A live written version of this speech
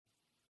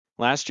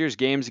Last year's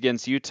games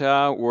against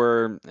Utah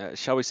were,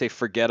 shall we say,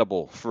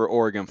 forgettable for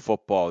Oregon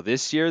football.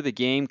 This year, the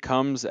game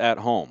comes at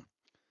home.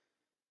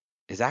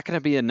 Is that going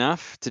to be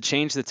enough to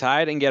change the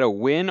tide and get a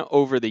win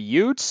over the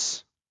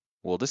Utes?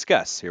 We'll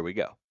discuss. Here we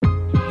go.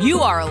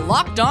 You are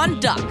Locked On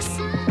Ducks,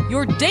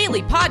 your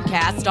daily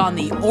podcast on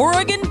the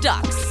Oregon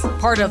Ducks,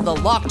 part of the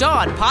Locked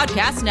On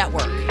Podcast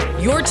Network.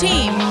 Your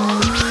team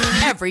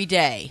every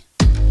day.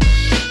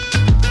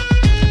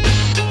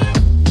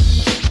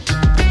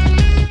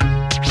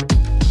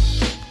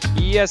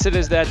 Yes, it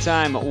is that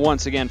time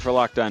once again for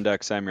Locked On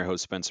Ducks. I'm your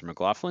host, Spencer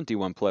McLaughlin,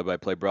 D1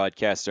 play-by-play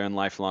broadcaster and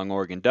lifelong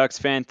Oregon Ducks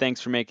fan. Thanks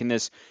for making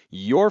this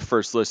your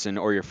first listen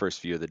or your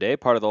first view of the day.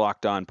 Part of the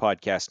Locked On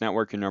Podcast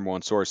Network, your number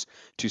one source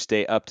to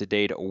stay up to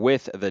date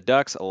with the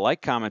Ducks.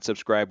 Like, comment,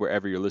 subscribe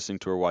wherever you're listening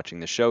to or watching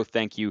the show.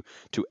 Thank you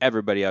to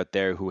everybody out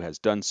there who has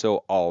done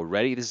so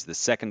already. This is the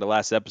second to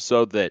last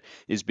episode that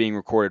is being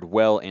recorded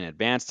well in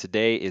advance.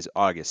 Today is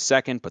August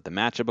 2nd, but the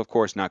matchup, of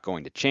course, not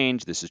going to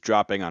change. This is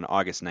dropping on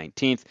August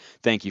 19th.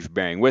 Thank you for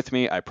bearing with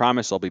me. I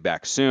promise I'll be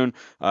back soon.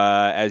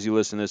 As you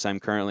listen to this,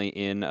 I'm currently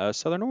in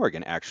Southern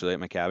Oregon, actually, at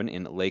my cabin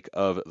in Lake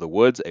of the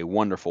Woods, a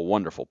wonderful,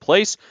 wonderful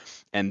place.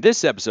 And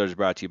this episode is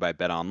brought to you by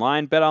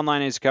BetOnline.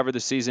 BetOnline has covered the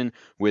season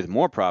with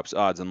more props,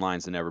 odds, and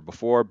lines than ever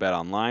before.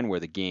 BetOnline, where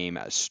the game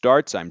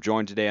starts. I'm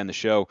joined today on the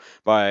show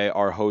by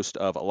our host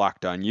of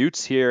Locked On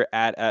Utes here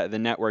at the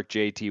network.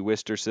 JT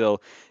Wistersill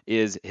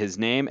is his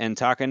name, and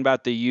talking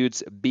about the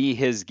Utes be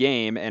his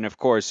game. And of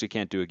course, you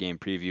can't do a game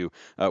preview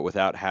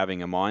without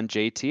having him on.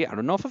 JT, I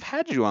don't know if I've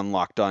had you on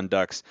Locked On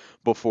Ducks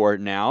before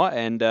now,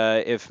 and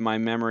if my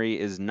memory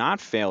is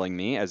not failing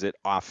me, as it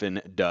often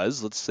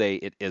does, let's say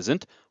it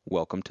isn't,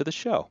 welcome to the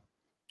show.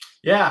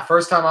 Yeah,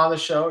 first time on the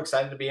show.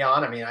 Excited to be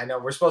on. I mean, I know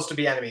we're supposed to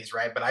be enemies,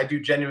 right? But I do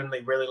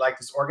genuinely really like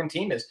this Oregon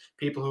team. As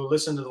people who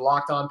listen to the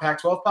Locked On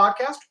Pac-12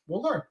 podcast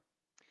will learn.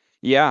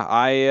 Yeah,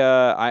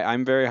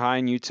 I'm very high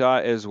in Utah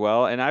as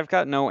well, and I've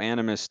got no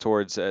animus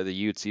towards the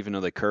Utes, even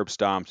though they curb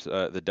stomped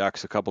the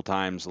Ducks a couple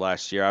times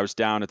last year. I was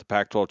down at the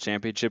Pac-12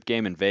 championship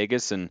game in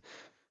Vegas, and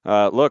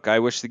look, I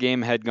wish the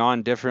game had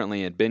gone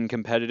differently. It'd been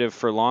competitive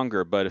for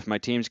longer, but if my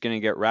team's going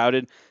to get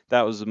routed,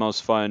 that was the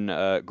most fun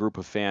group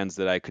of fans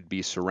that I could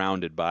be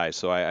surrounded by.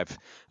 So I've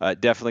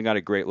definitely got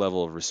a great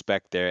level of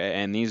respect there.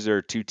 And these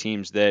are two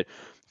teams that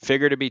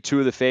figure to be two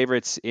of the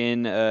favorites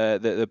in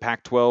the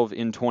Pac-12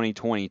 in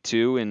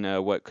 2022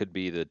 in what could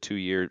be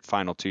the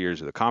final 2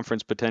 years of the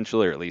conference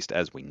potentially, or at least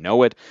as we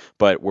know it.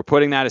 But we're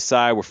putting that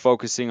aside. We're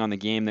focusing on the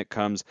game that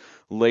comes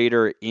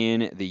later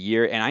in the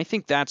year. And I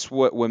think that's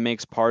what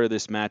makes part of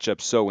this matchup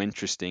so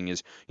interesting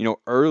is,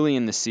 early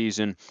in the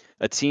season,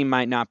 a team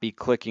might not be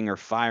clicking or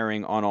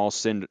firing on all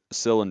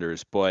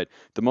cylinders, but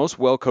the most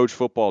well-coached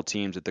football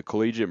teams at the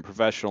collegiate and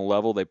professional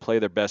level, they play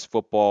their best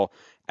football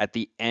at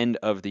the end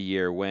of the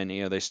year when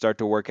they start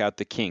to work out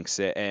the kinks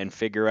and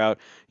figure out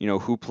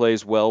who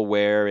plays well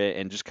where,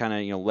 and just kind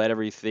of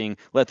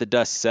let the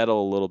dust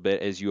settle a little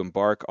bit as you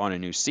embark on a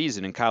new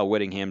season. And Kyle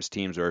Whittingham's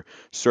teams are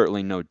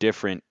certainly no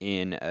different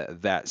in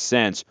that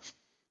sense.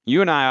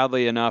 You and I,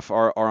 oddly enough,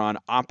 are on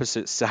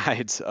opposite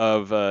sides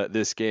of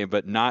this game,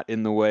 but not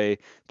in the way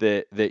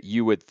that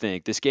you would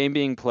think. This game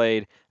being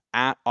played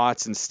at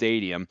Autzen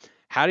Stadium.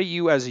 How do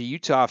you, as a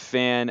Utah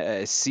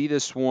fan, see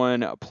this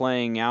one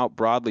playing out,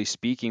 broadly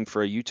speaking,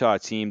 for a Utah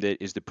team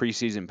that is the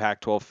preseason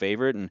Pac-12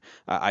 favorite and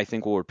I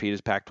think will repeat as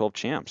Pac-12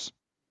 champs?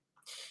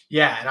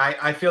 Yeah, and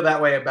I feel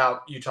that way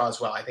about Utah as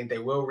well. I think they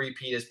will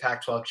repeat as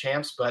Pac-12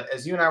 champs. But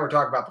as you and I were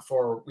talking about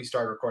before we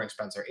started recording,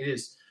 Spencer, it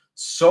is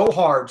so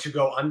hard to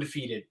go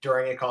undefeated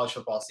during a college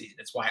football season.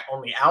 It's why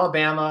only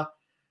Alabama,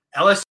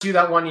 LSU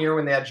that one year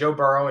when they had Joe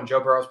Burrow, and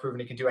Joe Burrow's proven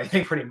he can do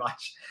anything pretty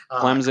much.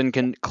 Clemson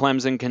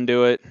can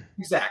do it.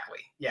 Exactly.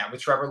 Yeah,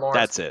 with Trevor Lawrence.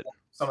 That's it.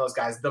 Some of those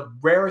guys, the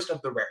rarest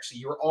of the rare. So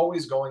you're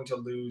always going to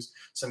lose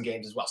some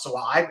games as well. So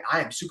while I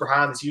am super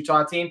high on this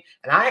Utah team,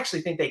 and I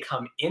actually think they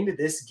come into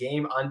this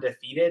game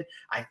undefeated,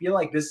 I feel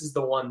like this is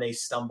the one they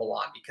stumble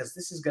on because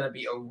this is going to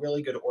be a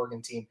really good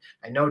Oregon team.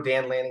 I know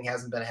Dan Lanning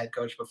hasn't been a head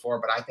coach before,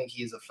 but I think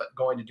he is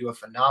going to do a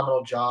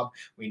phenomenal job.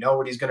 We know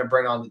what he's going to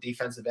bring on the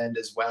defensive end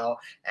as well.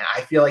 And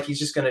I feel like he's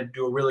just going to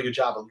do a really good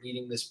job of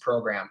leading this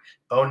program.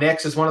 Bo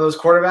Nix is one of those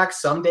quarterbacks.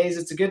 Some days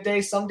it's a good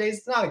day. Some days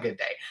it's not a good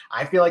day.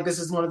 I feel like this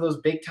is one of those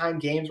big time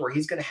games where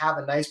he's going to have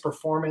a nice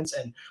performance.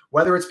 And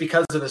whether it's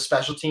because of a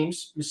special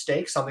teams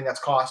mistake, something that's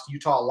cost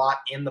Utah a lot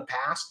in the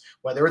past,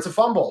 whether it's a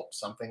fumble,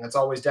 something that's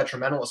always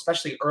detrimental,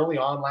 especially early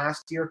on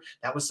last year,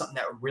 that was something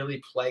that really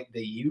plagued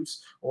the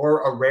Utes,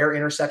 or a rare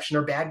interception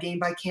or bad game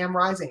by Cam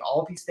Rising.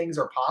 All of these things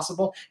are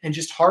possible and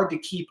just hard to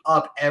keep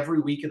up every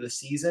week of the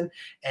season.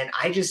 And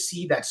I just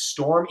see that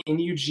storm in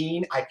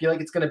Eugene. I feel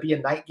like it's going to be a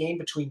night game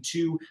between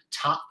two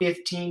top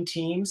 15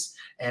 teams.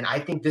 And I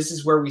think this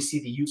is where we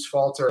see the Utes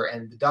falter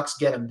and the Ducks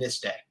get them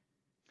this day.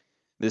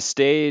 The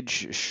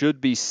stage should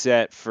be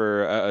set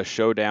for a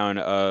showdown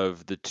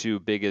of the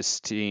two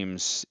biggest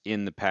teams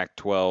in the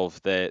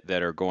Pac-12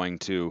 that are going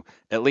to,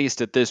 at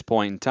least at this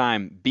point in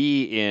time,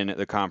 be in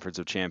the Conference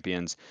of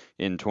Champions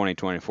in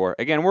 2024.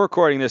 Again, we're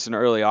recording this in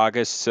early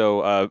August,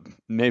 so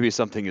maybe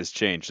something has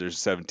changed. There's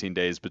 17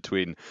 days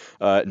between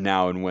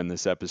now and when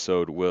this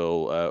episode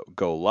will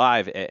go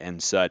live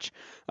and such.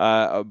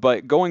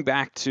 But going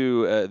back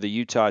to the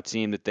Utah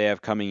team that they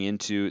have coming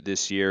into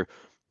this year,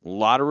 a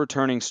lot of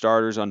returning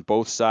starters on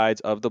both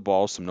sides of the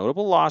ball. Some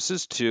notable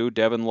losses, too.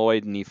 Devin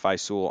Lloyd and Nephi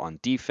Sewell on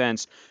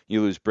defense.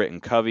 You lose Britton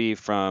Covey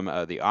from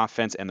the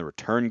offense and the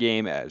return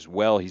game as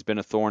well. He's been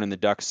a thorn in the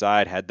Duck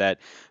side. Had that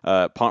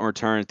punt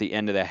return at the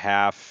end of the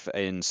half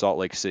in Salt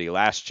Lake City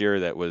last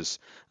year. That was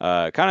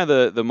kind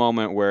of the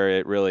moment where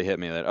it really hit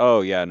me that, oh,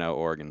 yeah, no,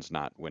 Oregon's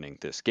not winning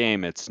this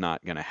game. It's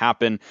not going to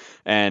happen.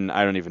 And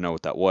I don't even know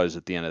what that was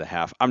at the end of the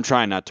half. I'm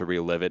trying not to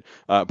relive it,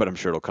 but I'm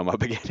sure it'll come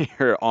up again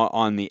here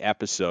on the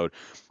episode.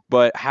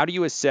 But how do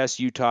you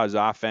assess Utah's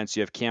offense?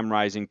 You have Cam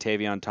Rising,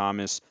 Tavion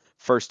Thomas,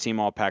 first team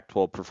All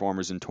Pac-12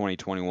 performers in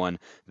 2021.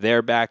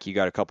 They're back. You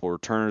got a couple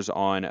returners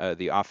on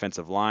the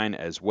offensive line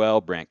as well.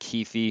 Brant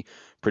Kuithe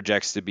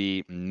projects to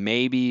be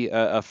maybe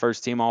a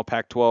first team All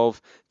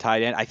Pac-12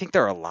 tight end. I think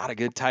there are a lot of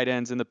good tight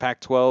ends in the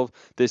Pac-12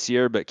 this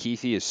year, but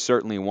Kuithe is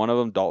certainly one of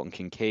them. Dalton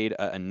Kincaid,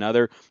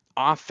 another.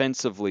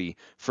 Offensively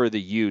for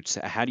the Utes,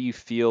 how do you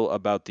feel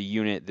about the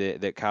unit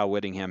that Kyle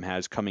Whittingham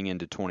has coming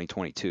into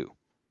 2022?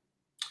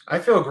 I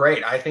feel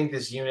great. I think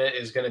this unit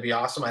is going to be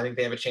awesome. I think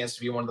they have a chance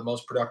to be one of the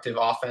most productive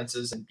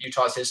offenses in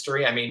Utah's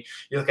history. I mean,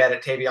 you look at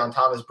it, Tavion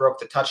Thomas broke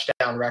the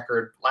touchdown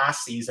record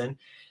last season.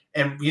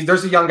 And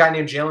there's a young guy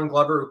named Jalen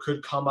Glover who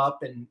could come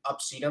up and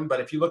upseat him. But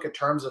if you look at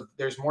terms of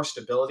there's more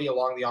stability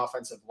along the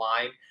offensive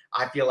line,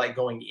 I feel like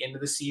going into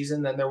the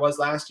season than there was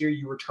last year.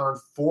 You return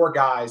 4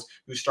 guys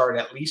who started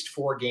at least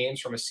 4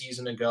 games from a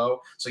season ago.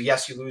 So,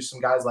 yes, you lose some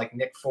guys like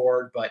Nick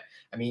Ford. But,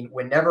 I mean,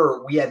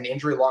 whenever we had an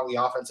injury along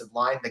the offensive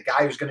line, the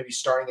guy who's going to be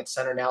starting at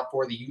center now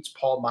for the Utes,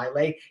 Paul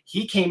Maile,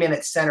 he came in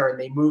at center and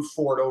they moved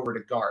Ford over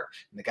to guard.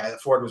 And the guy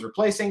that Ford was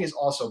replacing is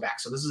also back.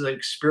 So this is an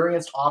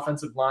experienced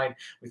offensive line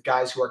with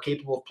guys who are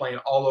capable of playing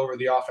all over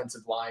the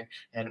offensive line.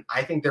 And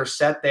I think they're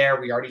set there.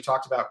 We already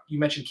talked about, you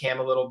mentioned Cam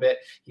a little bit.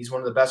 He's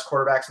one of the best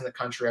quarterbacks in the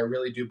country. I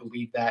really do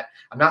believe that.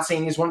 I'm not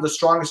saying he's one of the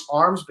strongest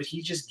arms, but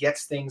he just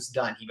gets things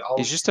done.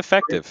 He's just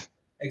effective.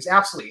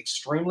 Absolutely.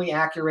 Extremely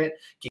accurate.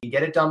 Can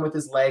get it done with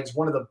his legs.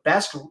 One of the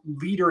best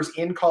leaders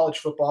in college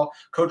football.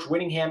 Coach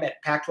Whittingham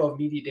at Pac-12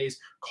 Media Days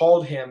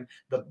called him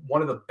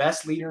one of the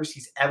best leaders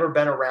he's ever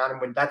been around. And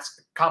when that's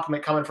a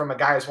compliment coming from a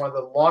guy who's one of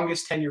the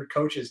longest tenured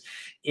coaches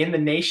in the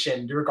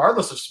nation,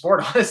 regardless of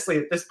sport, honestly,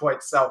 at this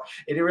point. So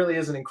it really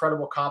is an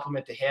incredible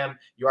compliment to him.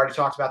 You already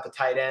talked about the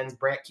tight ends.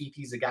 Brant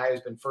Kuithe's a guy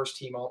who's been first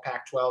team All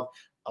Pac-12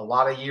 a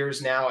lot of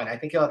years now, and I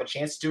think he'll have a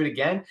chance to do it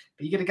again.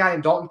 But you get a guy in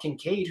Dalton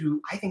Kincaid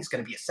who I think is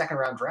going to be a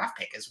second-round draft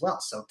pick as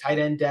well. So tight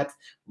end depth,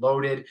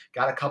 loaded.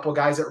 Got a couple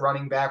guys at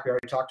running back. We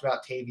already talked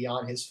about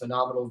Tavion, his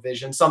phenomenal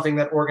vision, something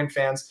that Oregon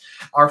fans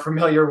are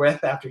familiar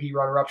with after he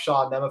run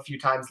roughshod on them a few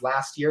times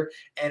last year.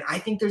 And I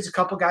think there's a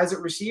couple guys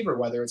at receiver,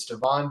 whether it's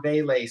Devon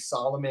Bailey,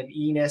 Solomon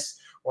Enos,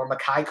 or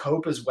Makai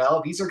Cope as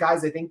well. These are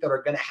guys I think that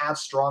are going to have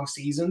strong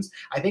seasons.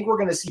 I think we're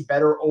going to see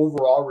better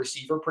overall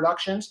receiver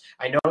productions.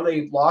 I know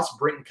they lost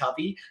Britton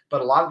Covey,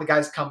 but a lot of the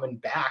guys coming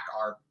back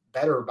are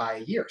better by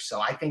a year.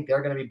 So I think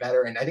they're going to be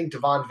better. And I think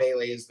Devon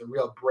Bailey is the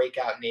real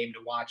breakout name to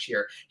watch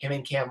here. Him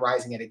and Cam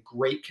Rising had a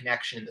great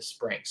connection in the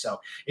spring. So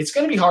it's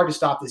going to be hard to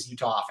stop this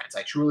Utah offense.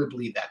 I truly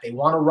believe that. They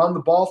want to run the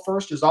ball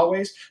first as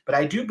always, but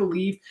I do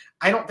believe,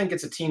 I don't think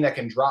it's a team that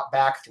can drop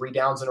back 3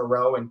 downs in a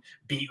row and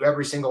beat you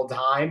every single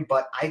time.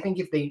 But I think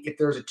if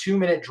there's a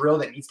 2-minute drill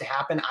that needs to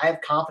happen, I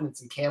have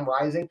confidence in Cam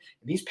Rising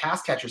and these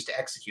pass catchers to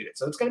execute it.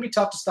 So it's going to be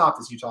tough to stop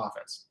this Utah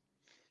offense.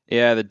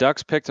 Yeah, the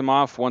Ducks picked him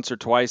off once or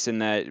twice in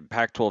that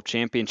Pac-12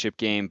 championship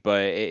game,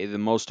 but the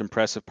most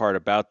impressive part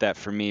about that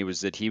for me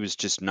was that he was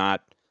just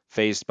not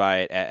fazed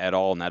by it at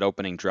all in that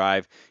opening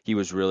drive. He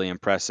was really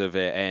impressive,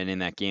 and in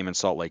that game in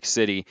Salt Lake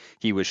City,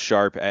 he was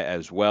sharp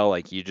as well.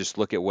 Like, you just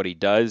look at what he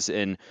does,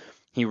 and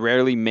he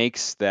rarely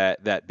makes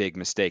that big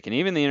mistake. And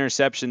even the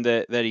interception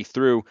that he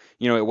threw,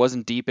 it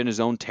wasn't deep in his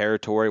own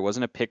territory. It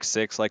wasn't a pick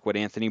six like what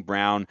Anthony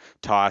Brown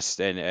tossed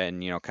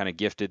and kind of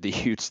gifted the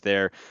Utes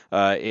there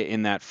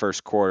in that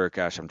first quarter.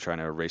 Gosh, I'm trying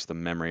to erase the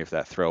memory of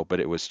that throw, but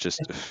it was just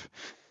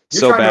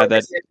so bad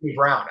that Anthony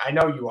Brown. I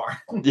know you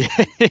are.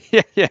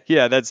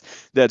 yeah,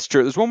 that's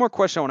true. There's one more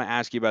question I want to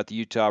ask you about the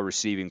Utah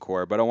receiving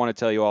core, but I want to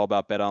tell you all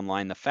about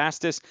BetOnline, the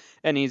fastest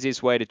and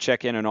easiest way to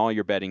check in on all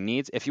your betting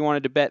needs. If you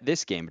wanted to bet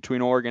this game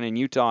between Oregon and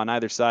Utah on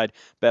either side,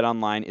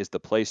 BetOnline is the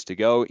place to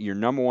go. Your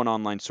number one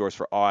online source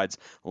for odds,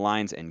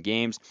 lines, and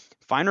games.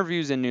 Find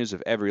reviews and news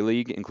of every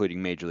league,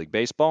 including Major League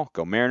Baseball,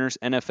 Go Mariners,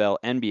 NFL,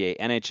 NBA,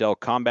 NHL,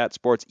 combat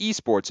sports,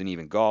 esports, and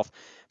even golf.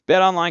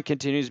 BetOnline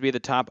continues to be the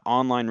top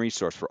online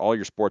resource for all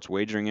your sports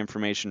wagering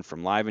information,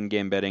 from live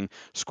in-game betting,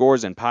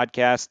 scores, and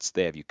podcasts.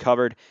 They have you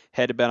covered.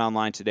 Head to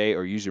BetOnline today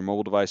or use your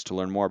mobile device to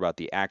learn more about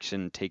the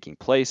action taking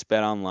place.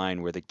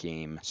 BetOnline, where the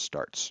game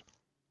starts.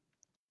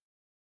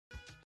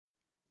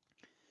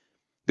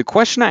 The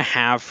question I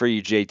have for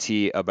you,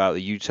 JT, about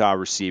the Utah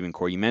receiving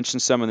core, you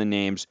mentioned some of the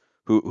names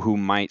who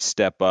might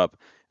step up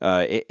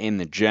in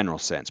the general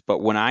sense. But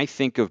when I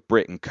think of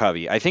Britton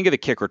Covey, I think of the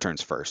kick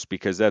returns first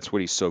because that's what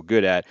he's so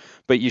good at.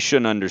 But you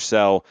shouldn't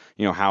undersell,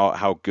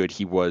 how good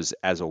he was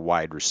as a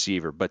wide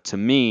receiver. But to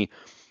me,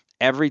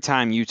 every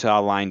time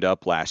Utah lined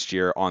up last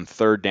year on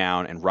third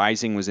down and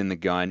Rising was in the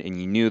gun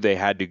and you knew they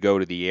had to go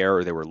to the air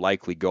or they were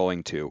likely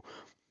going to,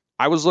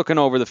 I was looking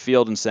over the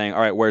field and saying,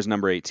 all right, where's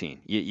number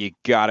 18? You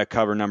got to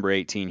cover number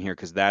 18 here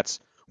because that's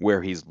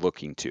where he's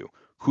looking to.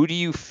 Who do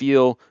you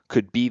feel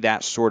could be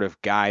that sort of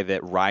guy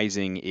that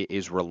Rising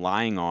is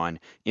relying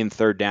on in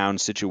third down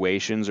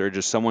situations, or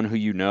just someone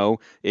who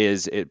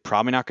is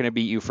probably not going to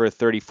beat you for a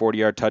 30,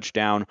 40-yard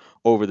touchdown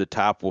over the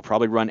top, will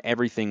probably run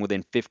everything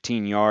within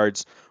 15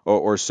 yards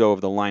or so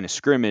of the line of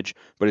scrimmage,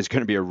 but is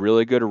going to be a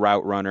really good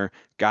route runner,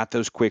 got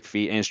those quick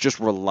feet, and it's just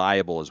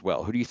reliable as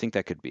well. Who do you think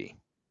that could be?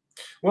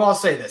 Well, I'll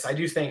say this. I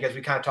do think, as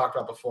we kind of talked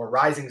about before,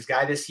 Rising's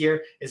guy this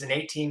year is an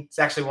 18. It's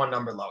actually one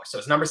number lower. So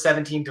it's number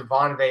 17,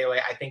 Devon Vele,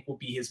 I think will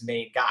be his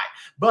main guy.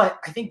 But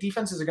I think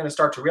defenses are going to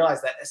start to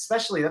realize that,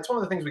 especially that's one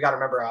of the things we got to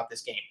remember about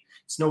this game.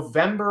 It's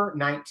November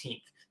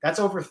 19th. That's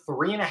over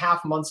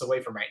 3.5 months away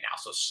from right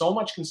now. So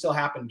much can still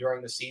happen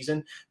during the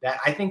season that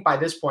I think by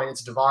this point,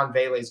 it's Devon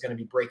Vele is going to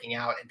be breaking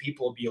out and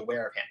people will be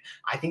aware of him.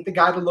 I think the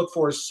guy to look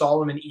for is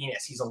Solomon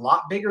Enis. He's a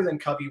lot bigger than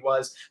Covey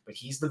was, but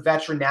he's the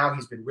veteran now.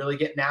 He's been really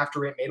getting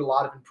after it, made a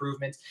lot of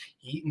improvements.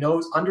 He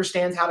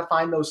understands how to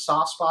find those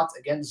soft spots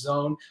against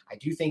zone. I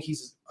do think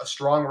he's a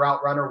strong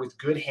route runner with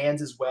good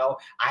hands as well.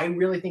 I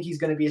really think he's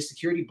going to be a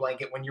security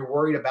blanket when you're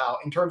worried about,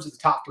 in terms of the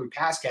top 3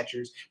 pass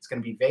catchers, it's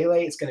going to be Vele,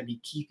 it's going to be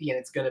Keithy, and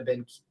it's going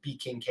to be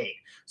Kincaid.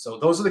 So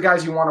those are the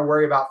guys you want to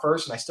worry about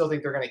first, and I still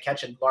think they're going to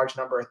catch a large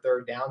number of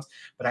third downs,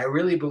 but I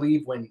really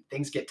believe when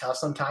things get tough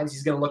sometimes,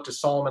 he's going to look to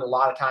Solomon a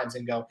lot of times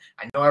and go,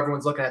 I know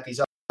everyone's looking at these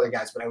other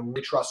guys, but I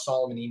really trust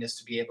Solomon Enis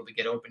to be able to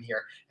get open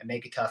here and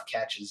make a tough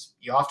catch, as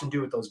you often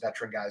do with those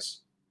veteran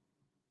guys.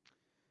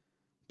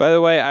 By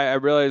the way, I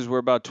realize we're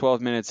about 12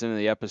 minutes into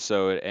the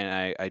episode,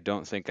 and I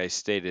don't think I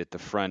stated at the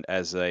front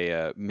as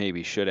I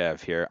maybe should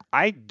have here.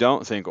 I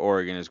don't think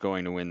Oregon is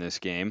going to win this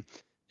game,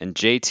 and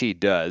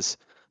JT does.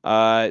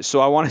 So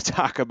I want to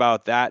talk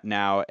about that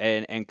now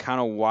and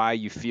kind of why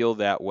you feel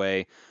that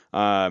way.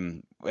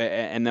 And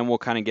then we'll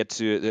kind of get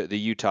to the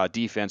Utah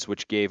defense,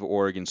 which gave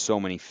Oregon so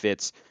many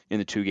fits in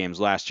the 2 games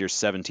last year,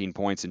 17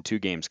 points in 2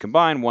 games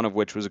combined, one of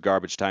which was a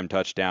garbage time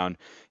touchdown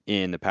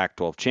in the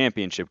Pac-12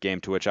 championship game,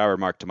 to which I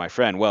remarked to my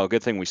friend, well,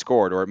 good thing we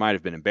scored, or it might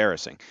have been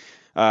embarrassing.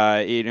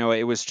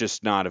 It was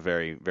just not a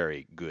very,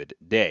 very good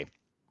day.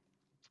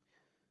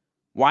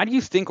 Why do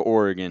you think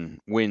Oregon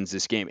wins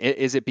this game?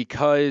 Is it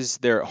because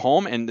they're at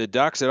home and the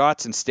Ducks at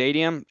Autzen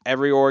Stadium?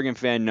 Every Oregon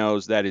fan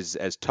knows that is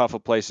as tough a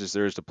place as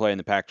there is to play in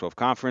the Pac-12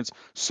 Conference.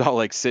 Salt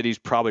Lake City's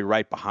probably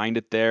right behind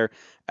it there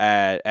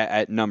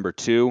at number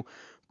 2.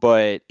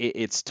 But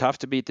it's tough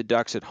to beat the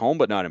Ducks at home,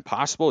 but not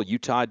impossible.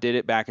 Utah did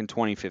it back in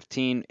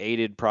 2015,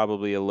 aided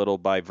probably a little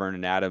by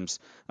Vernon Adams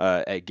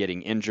at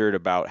getting injured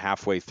about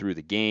halfway through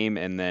the game,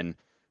 and then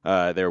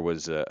there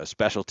was a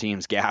special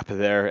teams gap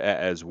there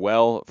as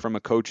well from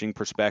a coaching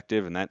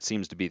perspective, and that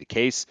seems to be the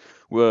case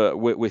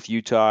with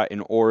Utah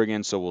and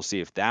Oregon, so we'll see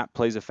if that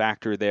plays a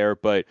factor there.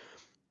 But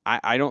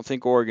I don't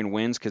think Oregon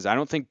wins because I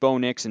don't think Bo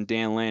Nix and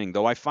Dan Lanning,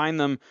 though I find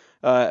them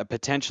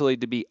potentially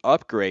to be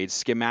upgrades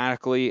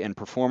schematically and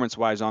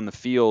performance-wise on the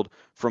field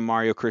from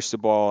Mario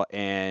Cristobal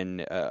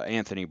and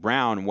Anthony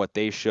Brown, what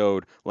they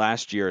showed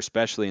last year,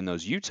 especially in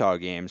those Utah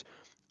games.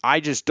 I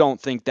just don't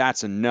think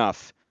that's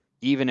enough.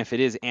 Even if it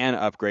is an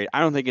upgrade, I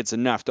don't think it's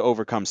enough to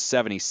overcome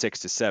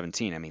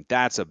 76-17. I mean,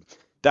 that's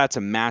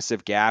a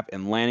massive gap,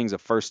 and Lanning's a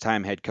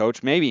first-time head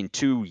coach. Maybe in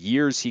 2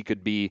 years he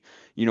could be,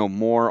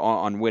 more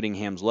on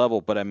Whittingham's level.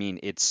 But I mean,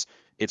 it's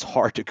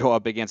hard to go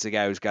up against a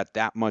guy who's got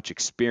that much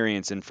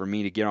experience. And for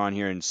me to get on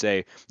here and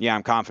say, yeah,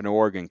 I'm confident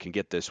Oregon can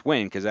get this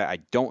win, because I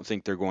don't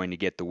think they're going to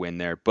get the win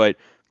there. But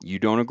you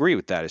don't agree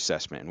with that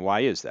assessment, and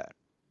why is that?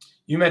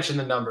 You mentioned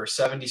the number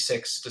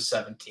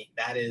 76-17.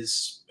 That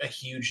is a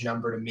huge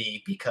number to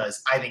me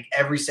because I think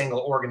every single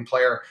Oregon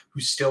player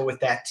who's still with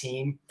that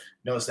team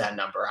knows that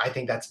number. I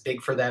think that's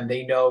big for them.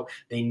 They know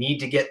they need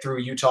to get through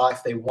Utah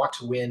if they want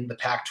to win the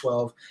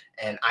Pac-12,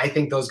 and I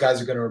think those guys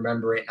are going to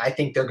remember it. I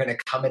think they're going to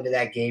come into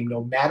that game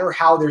no matter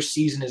how their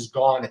season is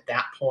gone at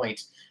that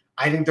point.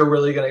 I think they're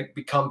really going to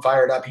become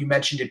fired up. You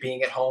mentioned it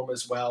being at home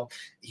as well.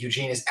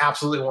 Eugene is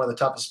absolutely one of the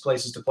toughest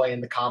places to play in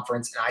the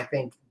conference, and I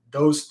think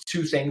those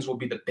 2 things will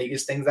be the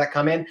biggest things that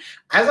come in.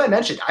 As I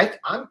mentioned,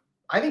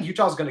 I think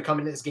Utah's going to come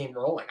into this game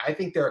rolling. I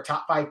think they're a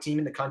top 5 team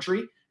in the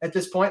country at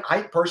this point.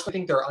 I personally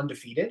think they're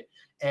undefeated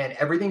and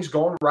everything's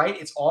going right.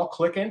 It's all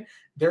clicking.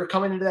 They're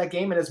coming into that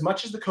game, and as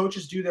much as the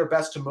coaches do their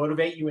best to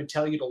motivate you and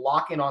tell you to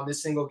lock in on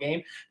this single game,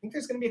 I think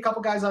there's going to be a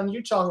couple guys on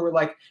Utah who are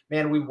like,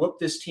 man, we whooped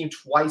this team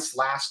twice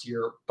last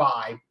year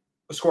by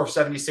a score of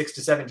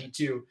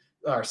 76-72.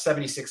 Or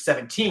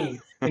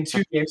 76-17 in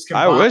 2 games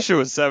combined. I wish it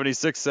was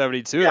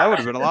 76-72. Yeah. That would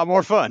have been a lot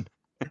more fun.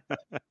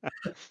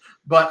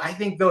 But I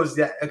think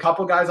a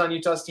couple guys on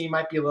Utah's team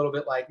might be a little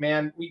bit like,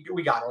 man,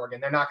 we got Oregon.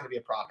 They're not going to be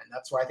a problem. And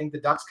that's where I think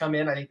the Ducks come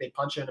in. I think they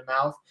punch you in the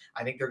mouth.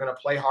 I think they're going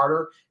to play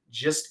harder.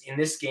 Just in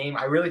this game,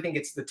 I really think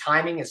it's the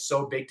timing is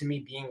so big to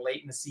me, being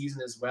late in the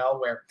season as well,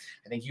 where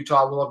I think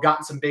Utah will have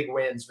gotten some big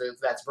wins. Whether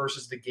that's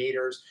versus the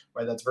Gators,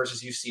 whether that's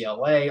versus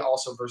UCLA,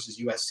 also versus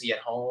USC at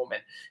home.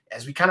 And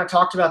as we kind of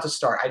talked about to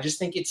start, I just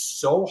think it's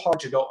so hard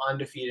to go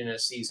undefeated in a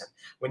season.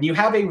 When you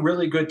have a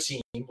really good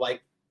team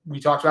like we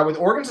talked about with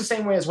Oregon's the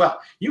same way as well.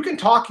 You can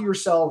talk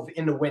yourself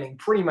into winning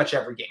pretty much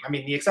every game. I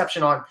mean, the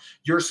exception on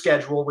your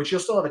schedule, which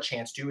you'll still have a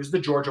chance to, is the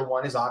Georgia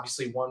one, is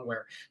obviously one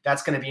where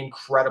that's going to be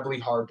incredibly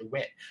hard to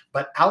win.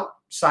 But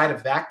outside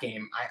of that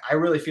game, I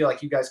really feel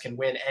like you guys can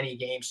win any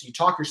game. So you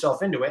talk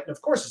yourself into it. And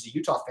of course, as a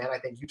Utah fan, I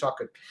think Utah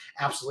could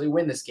absolutely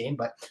win this game.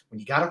 But when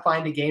you got to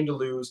find a game to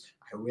lose,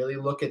 I really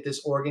look at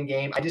this Oregon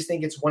game. I just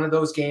think it's one of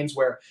those games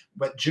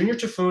but Junior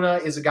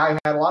Tafuna is a guy who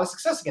had a lot of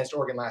success against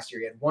Oregon last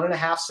year. He had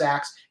 1.5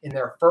 sacks in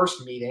their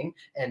first meeting.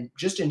 And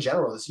just in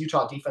general, this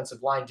Utah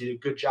defensive line did a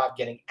good job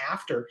getting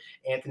after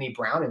Anthony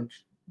Brown. And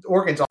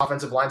Oregon's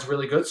offensive line's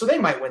really good, so they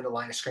might win the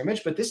line of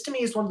scrimmage. But this, to me,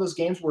 is one of those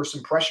games where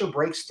some pressure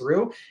breaks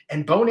through,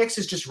 and Bo Nix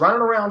is just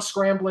running around,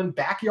 scrambling,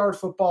 backyard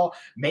football,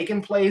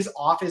 making plays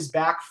off his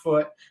back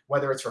foot,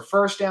 whether it's for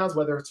first downs,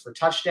 whether it's for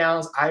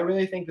touchdowns. I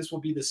really think this will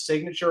be the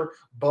signature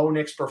Bo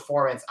Nix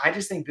performance. I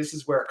just think this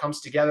is where it comes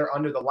together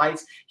under the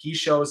lights. He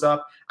shows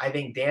up. I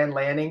think Dan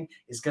Lanning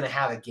is going to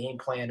have a game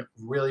plan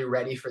really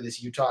ready for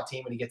this Utah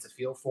team when he gets a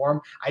feel for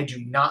him. I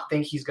do not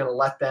think he's going to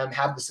let them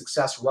have the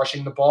success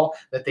rushing the ball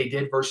that they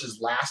did versus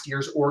last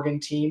year's Oregon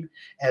team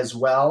as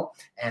well.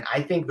 And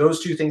I think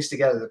those two things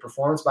together, the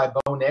performance by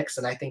Bo Nix,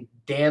 and I think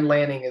Dan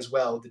Lanning as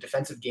well, the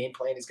defensive game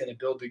plan is going to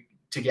build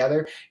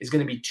together, is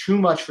going to be too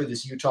much for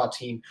this Utah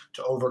team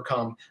to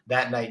overcome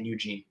that night in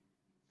Eugene.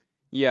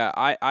 Yeah,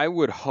 I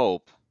would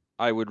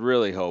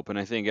really hope, and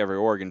I think every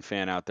Oregon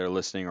fan out there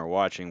listening or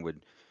watching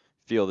would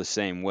feel the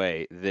same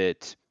way,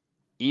 that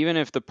even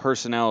if the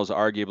personnel is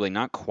arguably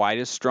not quite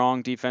as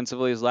strong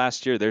defensively as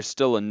last year, there's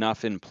still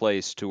enough in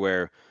place to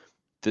where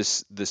the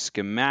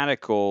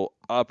schematical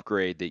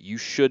upgrade that you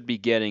should be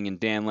getting in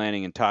Dan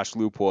Lanning and Tosh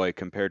Lupoy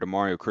compared to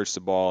Mario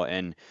Cristobal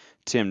and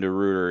Tim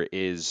DeRuyter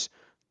is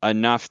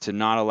enough to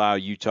not allow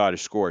Utah to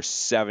score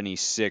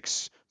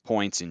 76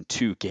 points in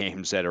 2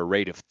 games at a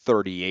rate of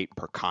 38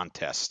 per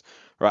contest.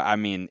 Right? I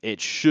mean, it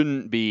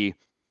shouldn't be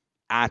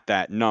at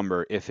that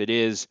number. If it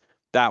is,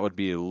 that would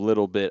be a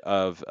little bit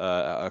of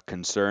a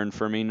concern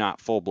for me.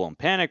 Not full-blown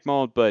panic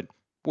mode, but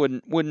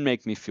wouldn't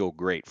make me feel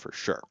great for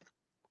sure.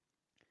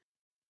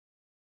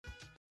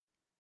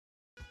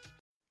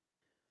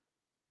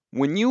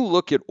 When you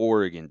look at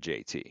Oregon,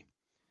 JT,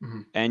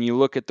 and you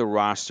look at the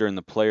roster and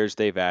the players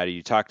they've added,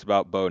 you talked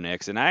about Bo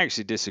Nix, and I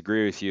actually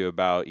disagree with you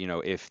about,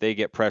 if they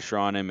get pressure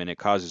on him and it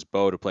causes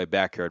Bo to play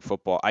backyard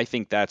football, I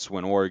think that's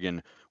when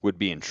Oregon would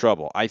be in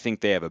trouble. I think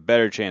they have a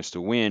better chance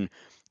to win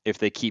if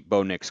they keep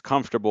Bo Nix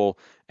comfortable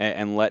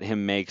and let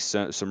him make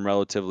some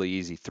relatively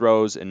easy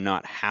throws and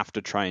not have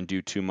to try and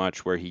do too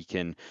much where he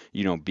can,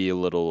 be a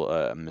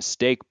little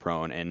mistake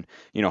prone. And,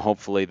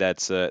 hopefully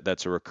that's a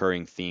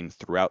recurring theme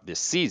throughout this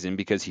season,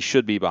 because he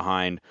should be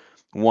behind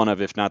one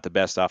of, if not the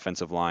best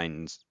offensive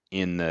lines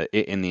in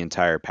the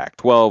entire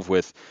Pac-12,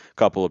 with a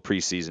couple of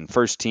preseason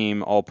first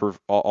team all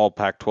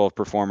Pac-12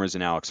 performers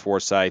in Alex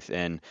Forsyth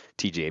and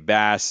TJ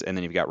Bass, and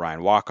then you've got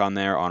Ryan Walk on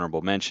there,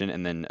 honorable mention,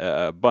 and then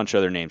a bunch of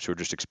other names who are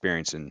just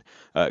experiencing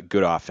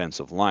good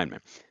offensive linemen.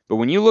 But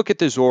when you look at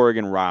this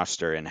Oregon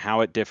roster and how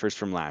it differs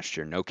from last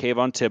year, no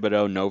Kayvon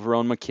Thibodeau, no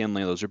Verone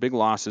McKinley, those are big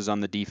losses on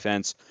the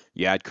defense.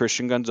 You had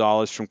Christian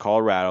Gonzalez from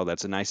Colorado.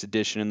 That's a nice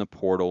addition in the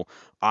portal.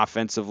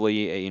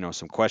 Offensively,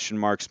 some question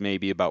marks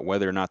maybe about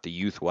whether or not the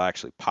youth will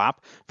actually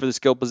pop for the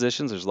skill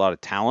positions. There's a lot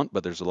of talent,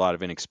 but there's a lot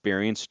of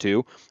inexperience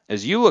too.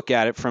 As you look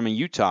at it from a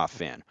Utah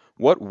fan,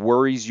 what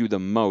worries you the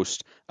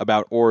most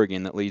about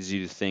Oregon that leads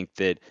you to think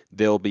that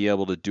they'll be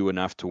able to do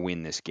enough to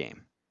win this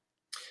game?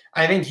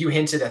 I think you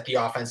hinted at the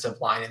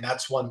offensive line, and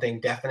that's one thing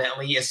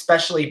definitely,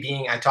 especially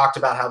being, I talked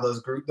about how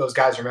those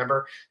guys,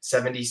 remember,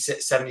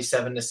 77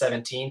 to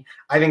 17.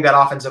 I think that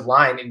offensive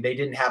line, and they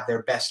didn't have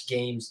their best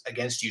games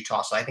against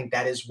Utah. So I think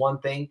that is one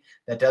thing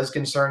that does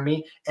concern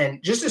me.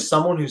 And just as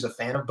someone who's a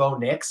fan of Bo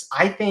Nix,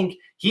 I think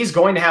he's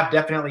going to have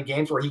definitely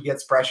games where he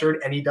gets pressured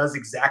and he does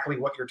exactly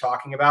what you're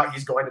talking about.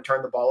 He's going to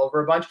turn the ball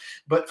over a bunch.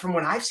 But from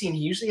what I've seen,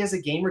 he usually has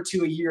a game or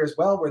two a year as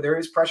well where there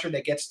is pressure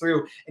that gets through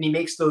and he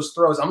makes those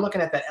throws. I'm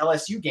looking at that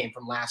LSU game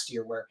from last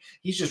year where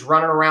he's just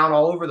running around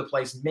all over the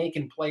place,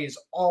 making plays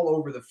all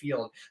over the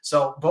field.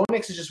 So Bo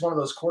Nix is just one of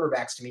those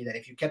quarterbacks to me that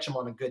if you catch him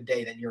on a good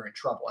day, then you're in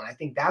trouble. And I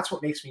think that's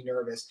what makes me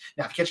nervous.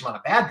 Now, if you catch him on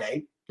a bad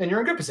day, then you're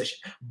in good position.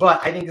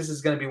 But I think this is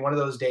going to be one of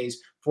those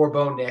days for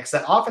Bo Nix.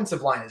 That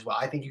offensive line as well.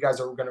 I think you guys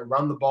are going to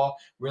run the ball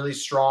really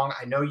strong.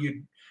 I know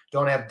you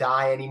don't have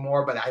Dye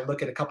anymore, but I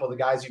look at a couple of the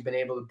guys you've been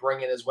able to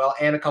bring in as well,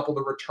 and a couple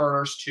of the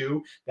returners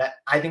too, that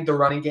I think the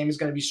running game is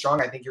going to be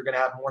strong. I think you're going to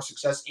have more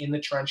success in the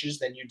trenches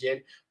than you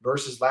did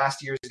versus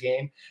last year's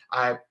game.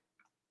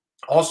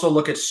 Also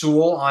look at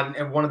Sewell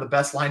and one of the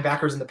best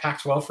linebackers in the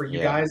Pac-12 for you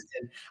Yeah. guys.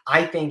 And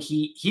I think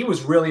he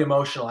was really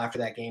emotional after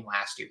that game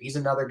last year. He's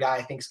another guy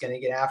I think is going to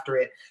get after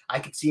it. I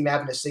could see him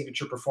having a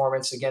signature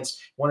performance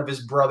against one of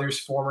his brother's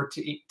former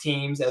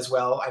teams as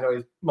well. I know he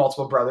has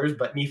multiple brothers,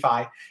 but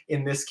Nephi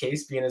in this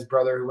case being his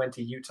brother who went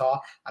to Utah.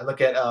 I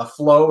look at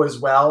Flo as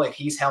well. If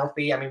he's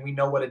healthy, I mean, we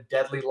know what a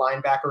deadly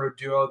linebacker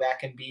duo that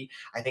can be.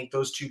 I think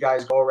those two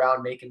guys go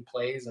around making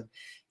plays. And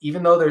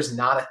even though there's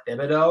not a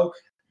Thibodeau,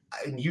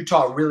 and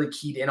Utah really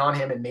keyed in on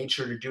him and made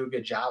sure to do a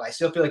good job. I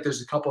still feel like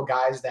there's a couple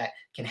guys that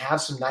can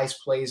have some nice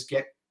plays,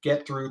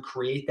 get through,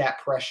 create that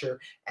pressure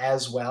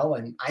as well.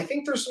 And I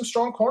think there's some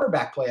strong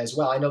cornerback play as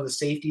well. I know the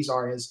safeties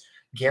aren't as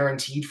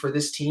guaranteed for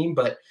this team,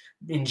 but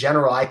in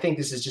general, I think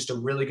this is just a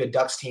really good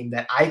Ducks team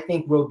that I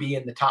think will be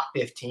in the top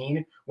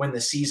 15 when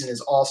the season is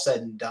all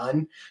said and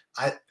done.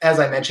 As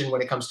I mentioned,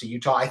 when it comes to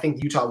Utah, I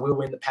think Utah will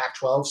win the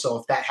Pac-12. So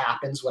if that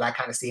happens, what I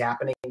kind of see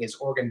happening is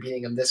Oregon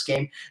beating them this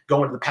game,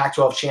 going to the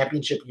Pac-12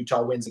 championship,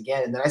 Utah wins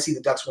again, and then I see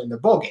the Ducks win their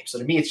bowl game. So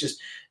to me, it's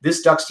just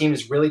this Ducks team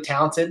is really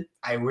talented.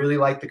 I really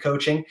like the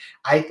coaching.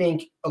 I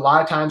think a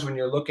lot of times when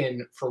you're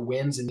looking for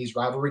wins in these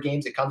rivalry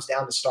games, it comes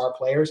down to star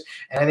players,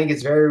 and I think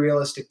it's very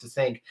realistic to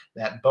think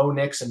that Bo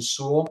Nix and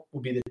Sewell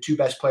will be the two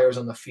best players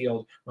on the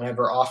field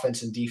whenever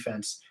offense and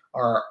defense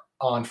are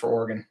on for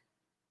Oregon.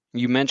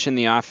 You mentioned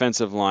the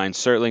offensive line,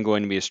 certainly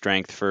going to be a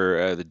strength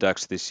for the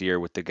Ducks this year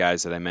with the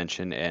guys that I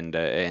mentioned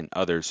and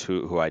others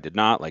who I did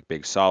not, like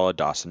Big Sala,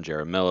 Dawson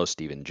Jaramillo,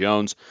 Stephen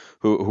Jones,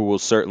 who will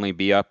certainly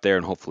be up there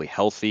and hopefully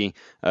healthy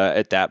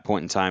at that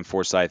point in time.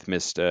 Forsyth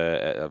missed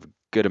a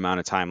good amount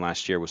of time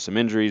last year with some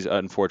injuries,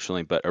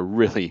 unfortunately, but a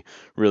really,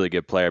 really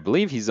good player. I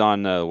believe he's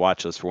on the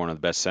watch list for one of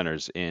the best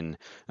centers in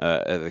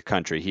the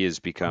country. He has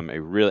become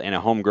and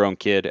a homegrown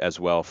kid as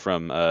well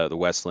from the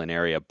Westland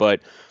area.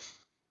 But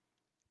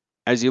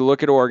as you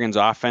look at Oregon's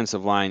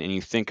offensive line and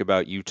you think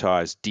about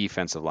Utah's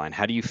defensive line,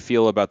 how do you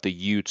feel about the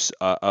Utes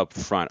up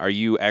front? Are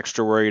you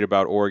extra worried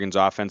about Oregon's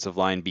offensive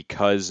line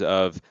because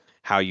of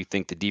how you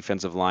think the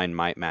defensive line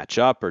might match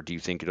up, or do you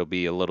think it'll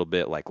be a little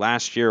bit like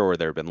last year, or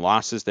there have been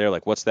losses there?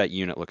 Like, what's that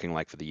unit looking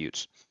like for the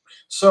Utes?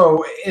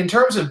 So in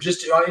terms of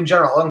just in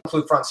general, I'll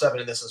include front seven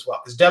in this as well,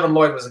 because Devin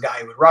Lloyd was a guy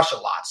who would rush a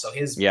lot. So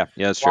his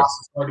that's true. loss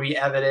is going to be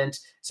evident,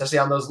 especially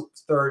on those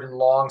third and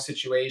long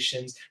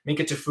situations.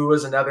 Minka Tafua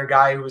is another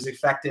guy who was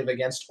effective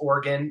against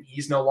Oregon.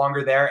 He's no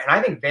longer there. And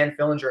I think Van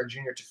Fillinger and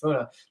Junior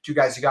Tafuna, two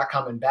guys who got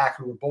coming back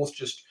who were both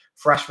just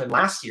freshmen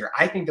last year,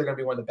 I think they're going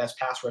to be one of the best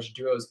pass rush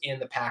duos in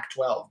the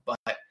Pac-12. But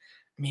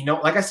I mean,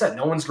 like I said,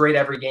 no one's great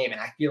every game. And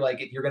I feel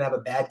like if you're going to have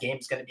a bad game,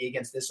 it's going to be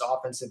against this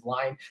offensive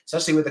line,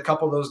 especially with a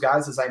couple of those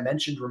guys, as I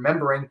mentioned,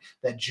 remembering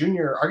that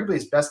Junior, arguably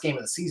his best game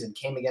of the season,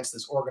 came against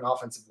this Oregon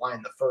offensive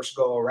line the first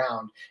go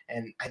around.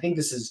 And I think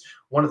this is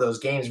one of those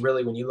games,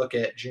 really, when you look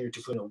at Junior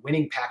Tafuna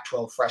winning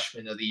Pac-12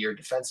 Freshman of the Year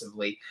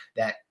defensively,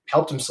 that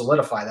helped him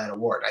solidify that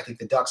award. I think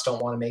the Ducks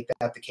don't want to make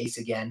that the case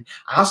again.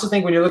 I also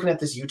think when you're looking at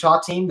this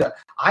Utah team, that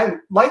I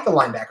like the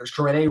linebackers,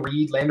 Corrine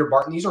Reed, Lander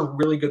Barton. These are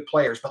really good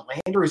players, but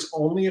Lander is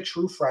only a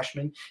true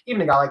freshman.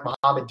 Even a guy like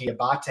Mohamed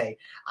Diabate,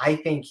 I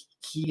think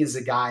he is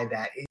a guy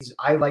that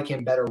I like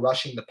him better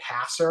rushing the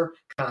passer,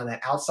 kind of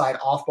that outside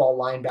off-ball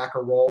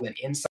linebacker role than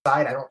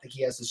inside. I don't think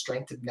he has the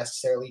strength to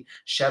necessarily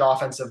shed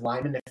offensive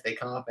linemen if they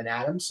come up and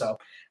at him. So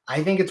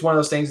I think it's one of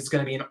those things that's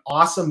going to be an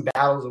awesome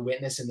battle to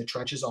witness in the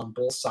trenches on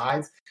both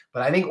sides.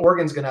 But I think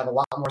Oregon's going to have a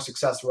lot more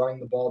success running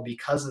the ball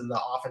because of the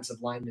offensive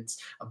linemen's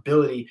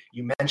ability.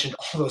 You mentioned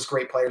all those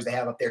great players they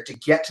have up there to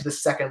get to the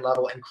second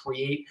level and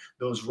create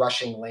those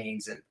rushing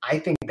lanes. And I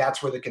think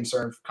that's where the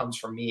concern comes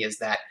from me, is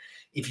that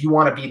if you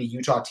want to beat a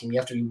Utah team, you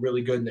have to be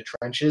really good in the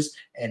trenches,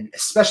 and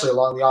especially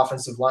along the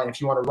offensive line. If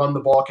you want to run the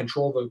ball,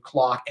 control the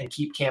clock, and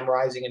keep Cam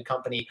Rising and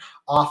company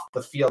off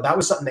the field. That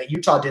was something that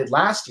Utah did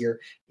last year.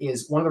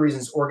 Is one of the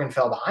reasons Oregon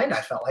fell behind, I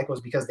felt like,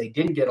 was because they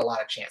didn't get a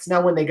lot of chances.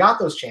 Now, when they got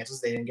those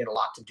chances, they didn't get a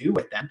lot to do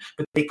with them,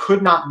 but they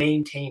could not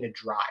maintain a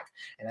drive.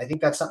 And I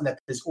think that's something that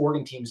this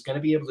Oregon team is going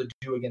to be able to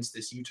do against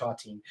this Utah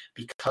team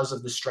because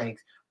of the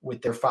strength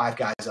with their five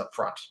guys up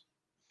front.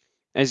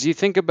 As you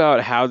think about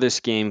how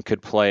this game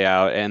could play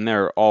out, and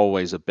there are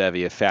always a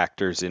bevy of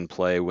factors in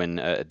play when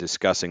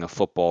discussing a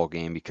football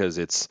game, because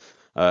it's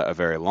a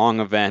very long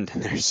event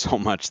and there's so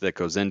much that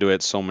goes into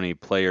it, so many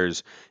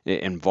players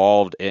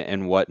involved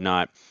and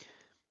whatnot.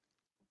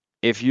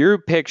 If you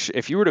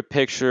were to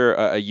picture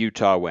a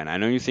Utah win, I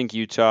know you think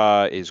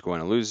Utah is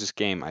going to lose this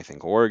game. I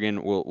think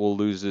Oregon will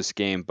lose this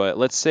game, but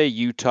let's say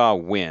Utah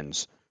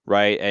wins,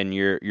 right? And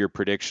your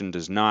prediction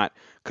does not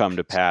come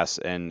to pass,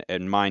 and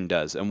mine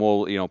does. And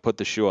we'll put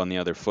the shoe on the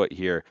other foot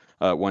here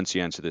once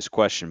you answer this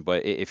question.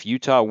 But if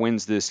Utah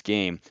wins this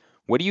game,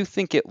 what do you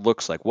think it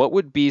looks like? What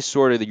would be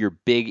sort of your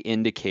big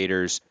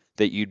indicators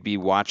that you'd be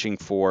watching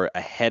for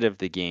ahead of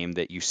the game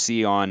that you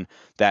see on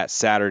that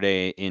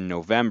Saturday in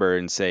November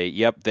and say,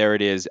 yep, there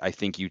it is. I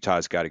think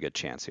Utah's got a good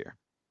chance here?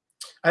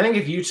 I think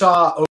if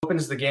Utah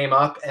opens the game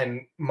up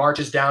and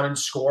marches down and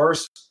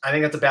scores, I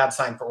think that's a bad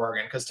sign for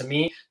Oregon, because to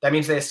me, that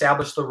means they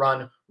establish the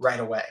run right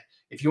away.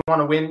 if you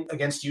want to win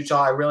against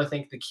Utah, I really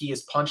think the key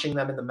is punching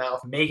them in the mouth,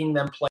 making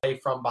them play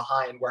from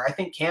behind, where I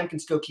think Cam can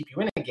still keep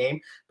you in a game.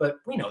 But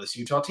we know this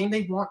Utah team,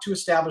 they want to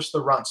establish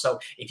the run. So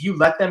if you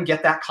let them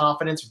get that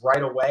confidence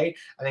right away,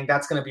 I think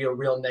that's going to be a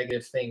real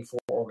negative thing for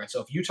Oregon.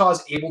 So if Utah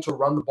is able to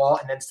run the ball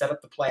and then set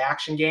up the play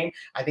action game,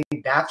 I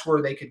think that's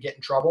where they could get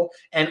in trouble.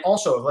 And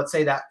also, let's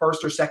say that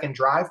first or second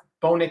drive,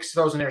 Bo Nix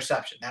throws an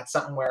interception. That's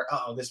something where,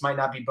 this might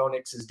not be Bo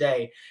Nix's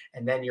day,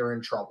 and then you're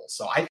in trouble.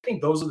 So I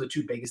think those are the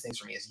two biggest things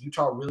for me, is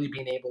Utah really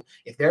being able,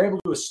 if they're able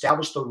to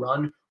establish the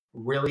run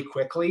really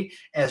quickly,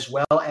 as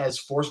well as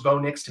force Bo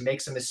Nix to make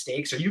some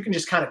mistakes, or you can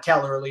just kind of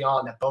tell early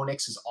on that Bo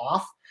Nix is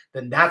off,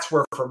 then that's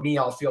where, for me,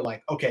 I'll feel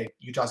like, okay,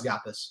 Utah's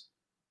got this.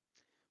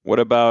 What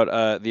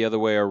about the other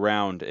way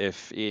around?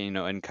 If,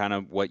 and kind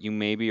of what you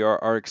maybe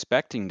are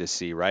expecting to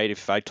see, right?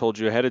 If I told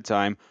you ahead of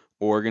time,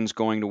 Oregon's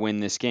going to win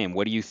this game,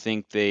 what do you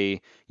think they,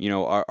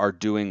 are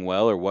doing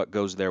well, or what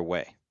goes their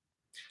way?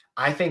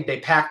 I think they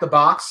pack the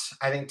box.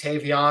 I think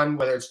Tavion,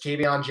 whether it's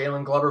Tavion,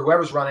 Jalen Glover,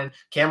 whoever's running,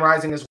 Cam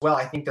Rising as well,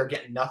 I think they're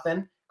getting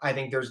nothing. I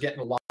think there's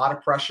getting a lot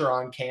of pressure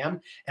on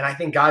Cam. And I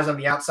think guys on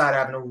the outside are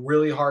having a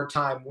really hard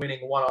time winning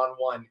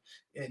one-on-one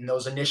in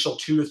those initial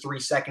 2 to 3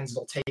 seconds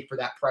it'll take for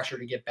that pressure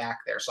to get back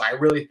there. So I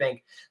really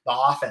think the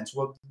offense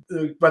will,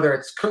 whether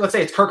it's, let's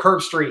say it's Kirk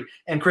Herbstreit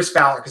and Chris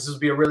Fowler, because this will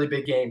be a really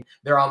big game,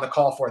 they're on the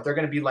call for it. They're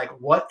going to be like,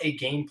 what a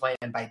game plan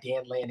by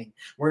Dan Lanning.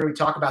 We're going to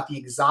talk about the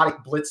exotic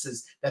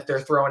blitzes that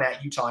they're throwing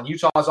at Utah. And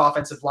Utah's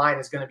offensive line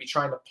is going to be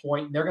trying to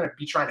point, and they're going to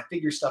be trying to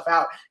figure stuff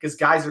out because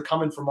guys are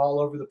coming from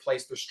all over the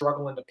place. They're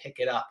struggling to pick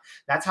it up.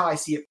 That's how I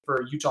see it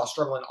for Utah,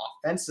 struggling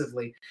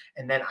offensively.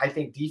 And then I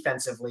think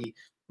defensively,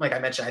 like I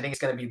mentioned, I think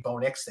it's going to be Bo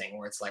Nix thing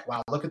where it's like,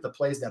 wow, look at the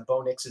plays that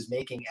Bo Nix is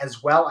making,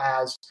 as well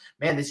as,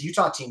 man, this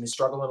Utah team is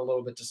struggling a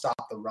little bit to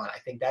stop the run. I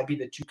think that'd be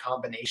the two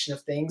combination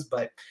of things.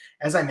 But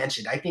as I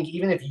mentioned, I think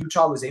even if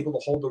Utah was able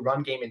to hold the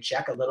run game in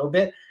check a little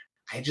bit,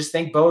 I just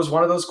think Bo is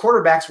one of those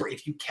quarterbacks where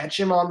if you catch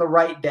him on the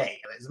right day,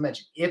 as I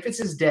mentioned, if it's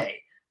his day,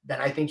 then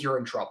I think you're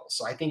in trouble.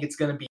 So I think it's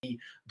going to be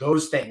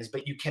those things,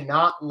 but you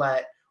cannot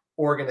let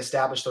Oregon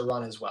establish the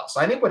run as well.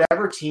 So I think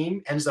whatever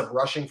team ends up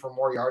rushing for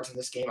more yards in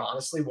this game,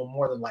 honestly, will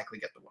more than likely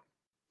get the win.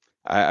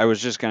 I was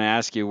just going to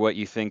ask you what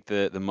you think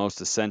the most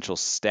essential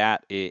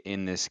stat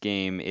in this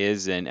game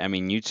is. And I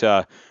mean,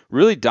 Utah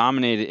really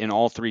dominated in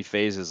all three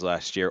phases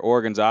last year.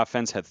 Oregon's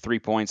offense had 3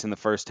 points in the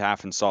first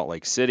half in Salt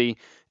Lake City,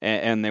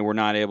 and they were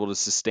not able to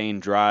sustain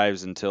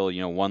drives until,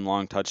 one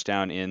long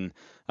touchdown in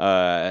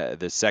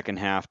the second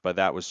half. But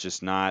that was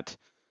just not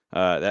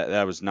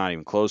that was not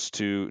even close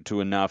to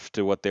enough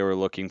to what they were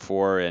looking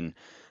for. And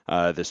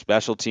the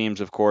special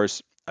teams, of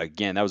course.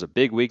 Again, that was a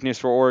big weakness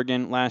for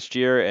Oregon last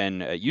year,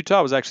 and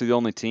Utah was actually the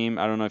only team,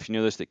 I don't know if you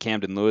knew this, that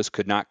Camden Lewis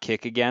could not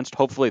kick against.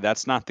 Hopefully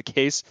that's not the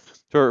case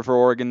for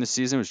Oregon this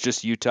season. It was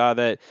just Utah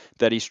that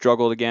he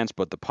struggled against,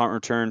 but the punt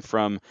return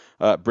from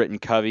Britton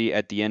Covey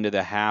at the end of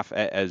the half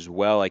as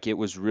well, like it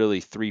was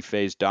really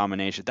three-phase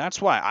domination.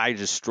 That's why I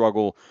just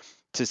struggle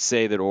to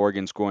say that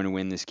Oregon's going to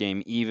win this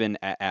game, even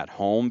at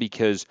home,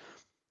 because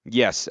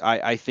yes,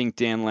 I think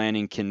Dan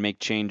Lanning can make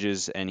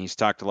changes, and he's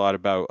talked a lot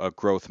about a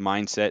growth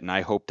mindset, and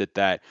I hope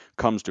that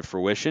comes to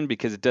fruition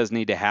because it does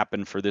need to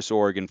happen for this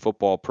Oregon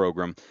football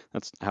program.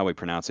 That's how we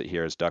pronounce it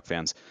here as Duck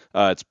fans.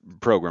 It's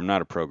program,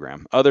 not a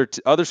program. Other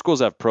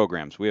schools have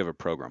programs. We have a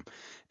program.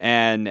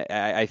 And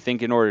I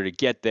think in order to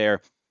get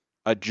there,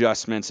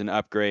 adjustments and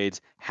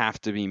upgrades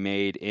have to be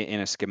made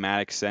in a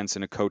schematic sense,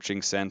 in a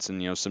coaching sense,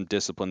 and some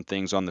discipline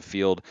things on the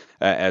field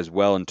as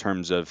well in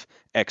terms of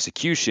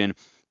execution.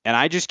 And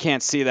I just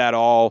can't see that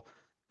all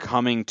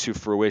coming to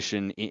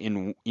fruition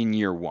in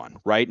year one,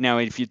 right? Now,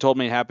 if you told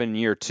me it happened in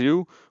year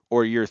 2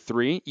 or year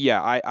 3, yeah,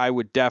 I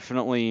would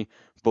definitely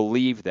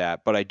believe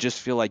that. But I just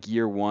feel like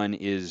year 1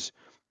 is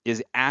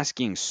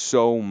asking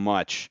so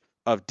much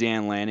of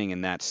Dan Lanning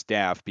and that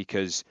staff,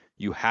 because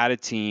you had a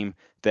team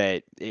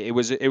that it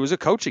was a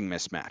coaching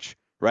mismatch.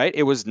 Right?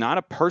 It was not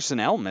a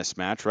personnel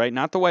mismatch, right?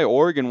 Not the way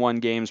Oregon won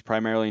games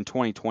primarily in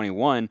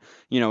 2021,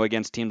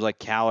 against teams like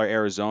Cal or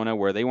Arizona,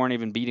 where they weren't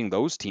even beating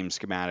those teams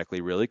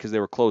schematically, really, because they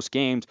were close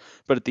games.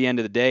 But at the end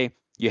of the day,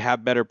 you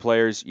have better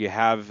players, you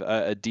have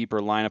a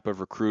deeper lineup of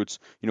recruits,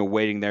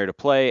 waiting there to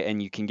play,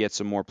 and you can get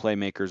some more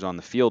playmakers on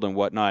the field and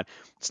whatnot.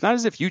 It's not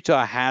as if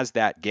Utah has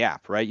that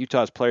gap, right?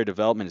 Utah's player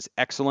development is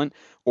excellent.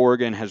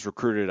 Oregon has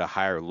recruited at a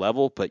higher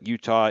level, but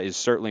Utah is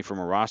certainly from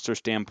a roster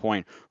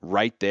standpoint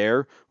right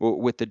there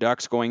with the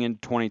Ducks going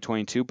into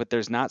 2022, but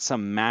there's not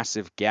some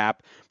massive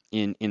gap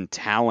in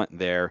talent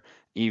there.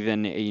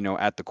 Even,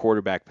 at the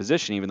quarterback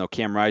position, even though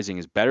Cam Rising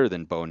is better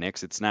than Bo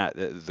Nix, it's not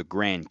the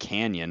Grand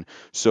Canyon,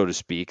 so to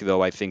speak,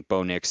 though I think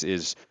Bo Nix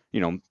is,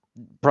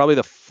 probably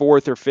the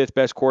 4th or 5th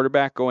best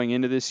quarterback going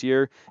into this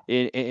year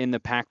in the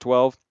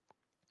Pac-12.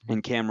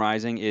 And Cam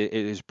Rising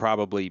is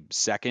probably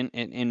second,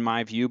 in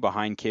my view,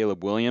 behind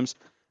Caleb Williams.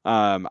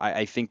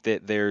 I think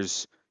that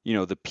there's,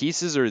 the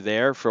pieces are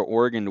there for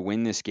Oregon to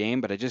win this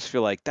game, but I just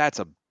feel like that's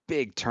a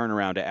big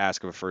turnaround to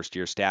ask of a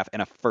first-year staff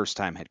and a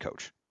first-time head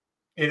coach.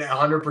 It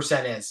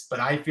 100% is, but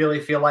I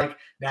feel like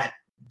that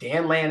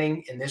Dan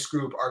Lanning and this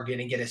group are going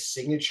to get a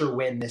signature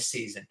win this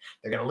season.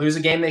 They're going to lose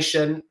a game they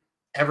shouldn't.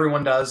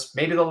 Everyone does.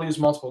 Maybe they'll lose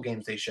multiple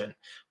games they shouldn't.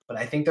 But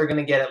I think they're going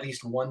to get at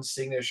least one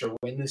signature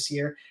win this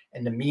year.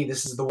 And to me,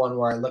 this is the one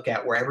where I look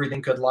at where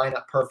everything could line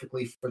up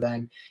perfectly for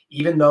them,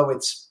 even though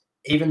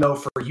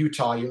for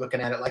Utah, you're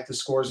looking at it like the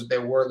scores that they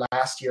were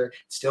last year,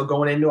 still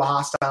going into a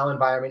hostile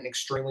environment, an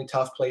extremely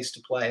tough place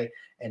to play.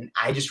 And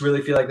I just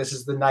really feel like this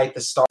is the night the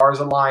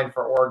stars align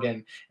for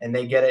Oregon and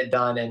they get it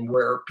done, and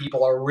where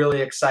people are really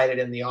excited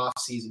in the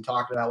offseason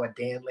talking about what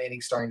Dan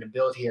Lanning's starting to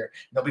build here.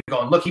 And they'll be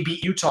going, look, he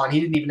beat Utah and he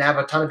didn't even have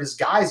a ton of his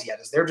guys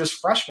yet, as they're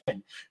just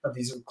freshmen of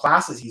these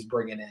classes he's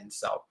bringing in.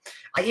 So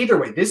either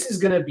way, this is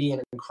going to be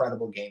an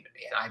incredible game to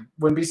me. And I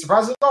wouldn't be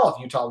surprised at all if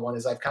Utah won,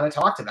 as I've kind of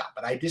talked about.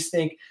 But I just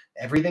think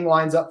everything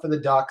lines up for the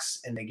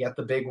Ducks and they get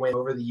the big win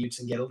over the Utes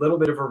and get a little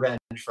bit of revenge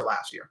for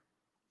last year.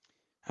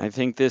 I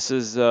think this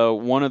is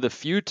one of the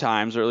few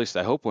times, or at least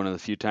I hope one of the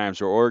few times,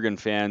 where Oregon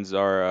fans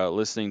are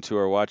listening to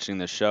or watching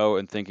the show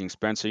and thinking,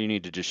 Spencer, you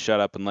need to just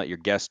shut up and let your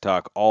guest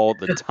talk all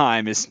the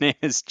time. His name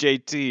is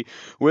JT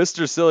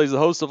Wistrcill. He's the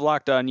host of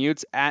Locked On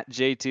Utes, at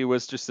JT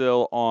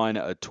Wistrcill on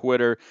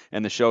Twitter,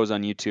 and the show is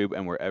on YouTube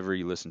and wherever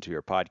you listen to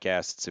your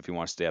podcasts. If you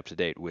want to stay up to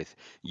date with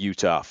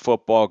Utah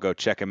football, go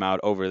check him out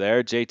over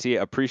there. JT,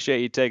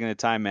 appreciate you taking the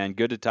time, man.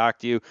 Good to talk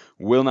to you.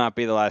 Will not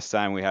be the last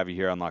time we have you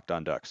here on Locked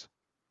On Ducks.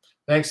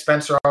 Thanks,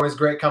 Spencer. Always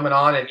great coming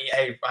on. And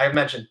hey, I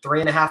mentioned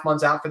 3.5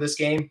 months out for this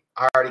game.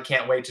 I already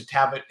can't wait to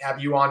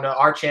have you on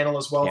our channel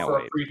as well for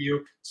a preview.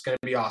 It's going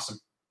to be awesome.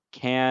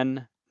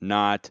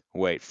 Cannot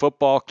wait.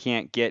 Football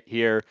can't get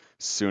here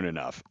soon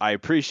enough. I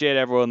appreciate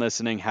everyone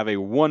listening. Have a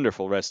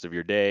wonderful rest of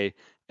your day,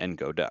 and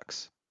go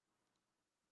Ducks.